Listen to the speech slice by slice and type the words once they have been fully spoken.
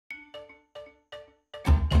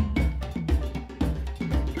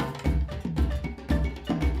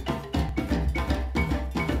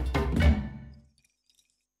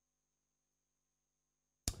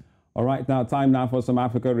All right, now time now for some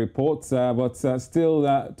Africa reports, but still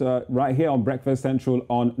right here on Breakfast Central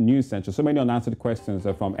on News Central. So many unanswered questions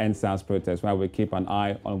from NSAS protests, where we keep an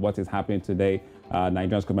eye on what is happening today.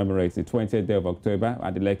 Nigerians commemorate the 20th day of October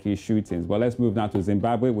at the Lekki shootings. Well, let's move now to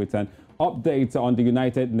Zimbabwe with an update on the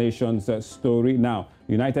United Nations story. Now,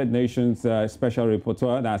 United Nations Special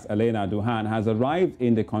Rapporteur, that's Elena Duhan, has arrived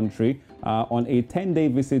in the country on a 10-day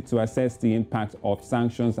visit to assess the impact of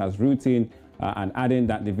sanctions as routine, and adding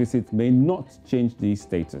that the visit may not change the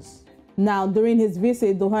status. Now, during his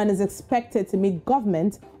visit, Duhan is expected to meet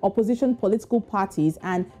government, opposition political parties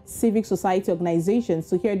and civic society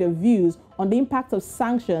organizations to hear their views on the impact of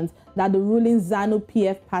sanctions that the ruling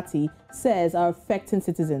ZANU-PF party says are affecting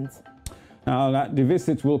citizens. Now, the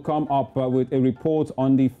visit will come up with a report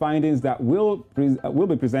on the findings that will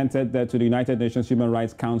be presented to the United Nations Human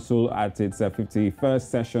Rights Council at its 51st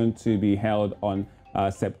session to be held on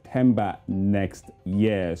September next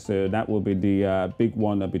year. So that will be the big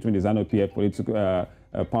one between the ZANU-PF political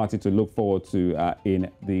party to look forward to in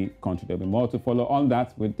the country. There'll be more to follow on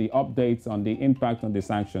that with the updates on the impact on the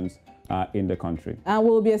sanctions in the country. And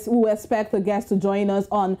we'll expect the guests to join us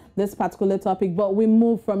on this particular topic, but we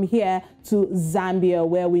move from here to Zambia,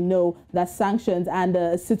 where we know that sanctions and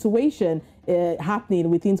the situation happening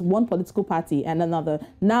within one political party and another.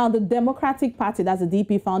 Now, the Democratic Party, that's the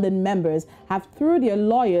DP founding members, have, through their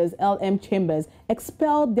lawyers, LM Chambers,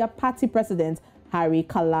 expelled their party president, Harry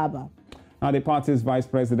Kalaba. Now, the party's vice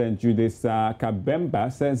president, Judith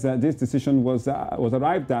Kabemba, says this decision was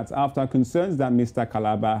arrived at after concerns that Mr.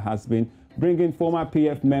 Kalaba has been bringing former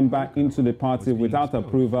PF member into the party without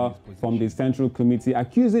approval from the Central Committee,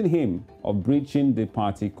 accusing him of breaching the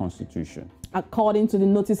party constitution. According to the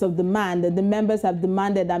notice of demand, the members have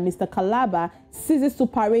demanded that Mr. Kalaba ceases to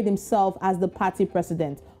parade himself as the party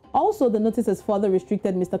president. Also, the notice has further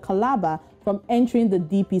restricted Mr. Kalaba from entering the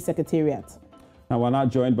DP secretariat. Now, we're now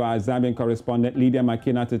joined by our Zambian correspondent, Lydia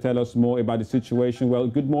Makina, to tell us more about the situation. Well,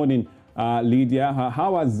 good morning, Lydia.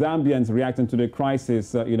 How are Zambians reacting to the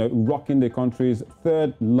crisis, rocking the country's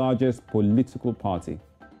third largest political party?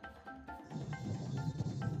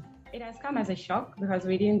 It has come as a shock because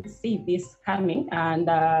we didn't see this coming, and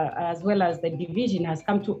as well as the division has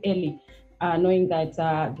come too early, knowing that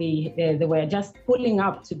they were just pulling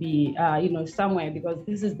up to be, somewhere, because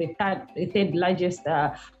this is the third largest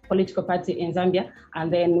political party in Zambia.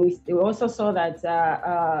 And then we also saw that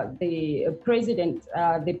the president,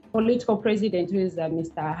 the political president, who is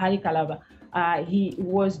Mr. Harry Kalaba, he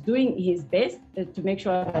was doing his best to make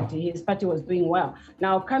sure that his party was doing well.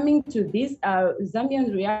 Now, coming to this,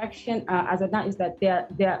 Zambian reaction as of now is that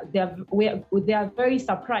they are very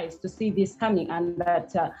surprised to see this coming, and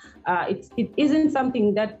that it isn't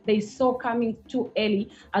something that they saw coming too early,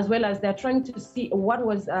 as well as they're trying to see what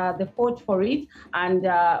was the fault for it, and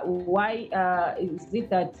why is it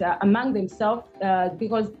that among themselves,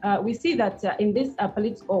 because we see that in this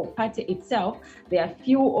political party itself, there are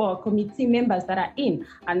few committee members that are in,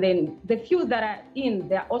 and then the few that are in,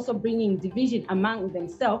 they're also bringing division among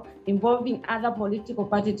themselves, involving other political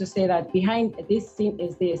parties to say that behind this scene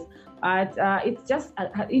is this. But it's just,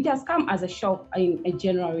 it has come as a shock in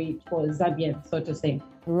January for Zambia, so to say.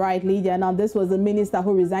 Right, Lydia. Now, this was the minister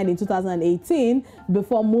who resigned in 2018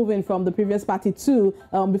 before moving from the previous party to,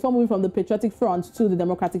 before moving from the Patriotic Front to the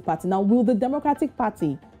Democratic Party. Now, will the Democratic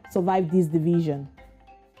Party survive this division?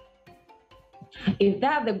 If they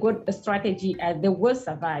have the good strategy, they will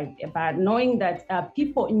survive. But knowing that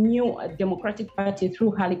people knew a Democratic Party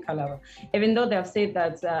through Harry Kalaba, even though they have said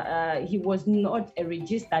that he was not a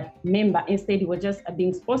registered member, instead he was just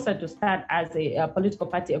being sponsored to start as a political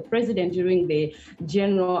party, a president during the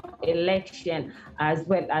general election, as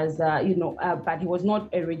well as but he was not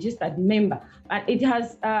a registered member. But it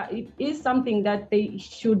is something that they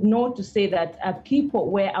should know, to say that people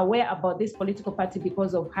were aware about this political party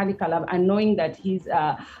because of Harry Kalaba, and knowing that his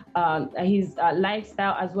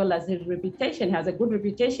lifestyle as well as his reputation, has a good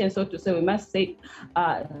reputation, so to say, we must say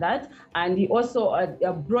that. And he also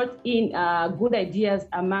brought in good ideas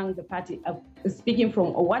among the party, speaking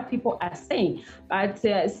from what people are saying. But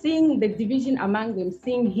seeing the division among them,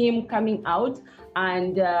 seeing him coming out,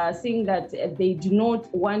 and seeing that they do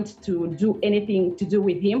not want to do anything to do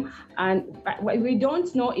with him, and we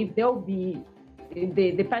don't know if there'll be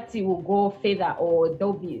the party will go further or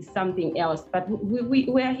there'll be something else. But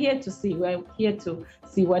we are here to see. We're here to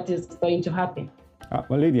see what is going to happen.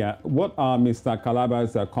 Well, Lydia, what are Mr.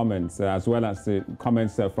 Kalaba's comments, as well as the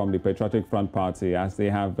comments from the Patriotic Front Party, as they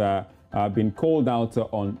have been called out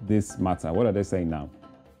on this matter? What are they saying now?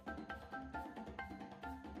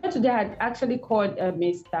 today I had actually called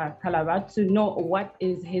Mr. Kalaba to know what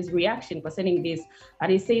is his reaction concerning this.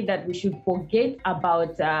 And he said that we should forget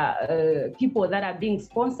about people that are being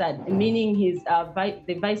sponsored, meaning his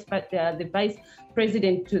the vice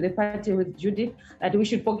president to the party with Judith, that we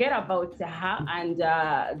should forget about her and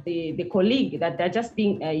the colleague, that they're just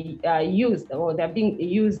being used, or they're being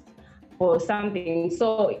used for something.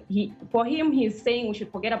 So for him, he's saying we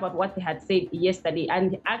should forget about what they had said yesterday.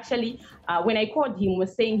 And actually, when I called him,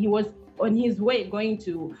 was saying he was on his way going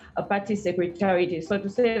to a party secretariat. So to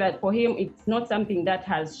say that for him, it's not something that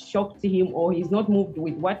has shocked him, or he's not moved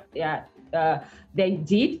with what they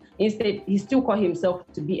did. Instead, he still called himself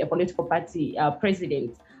to be a political party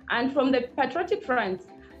president. And from the patriotic front,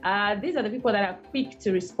 these are the people that are quick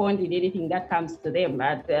to respond in anything that comes to them.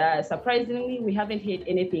 But surprisingly, we haven't heard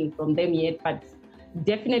anything from them yet, but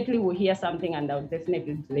definitely we'll hear something, and I'll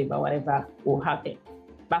definitely deliver whatever will happen.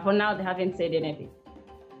 But for now, they haven't said anything.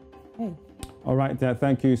 Hey. All right,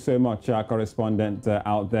 thank you so much, our correspondent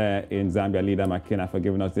out there in Zambia, Lida McKenna, for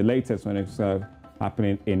giving us the latest when it's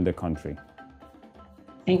happening in the country.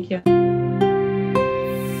 Thank you.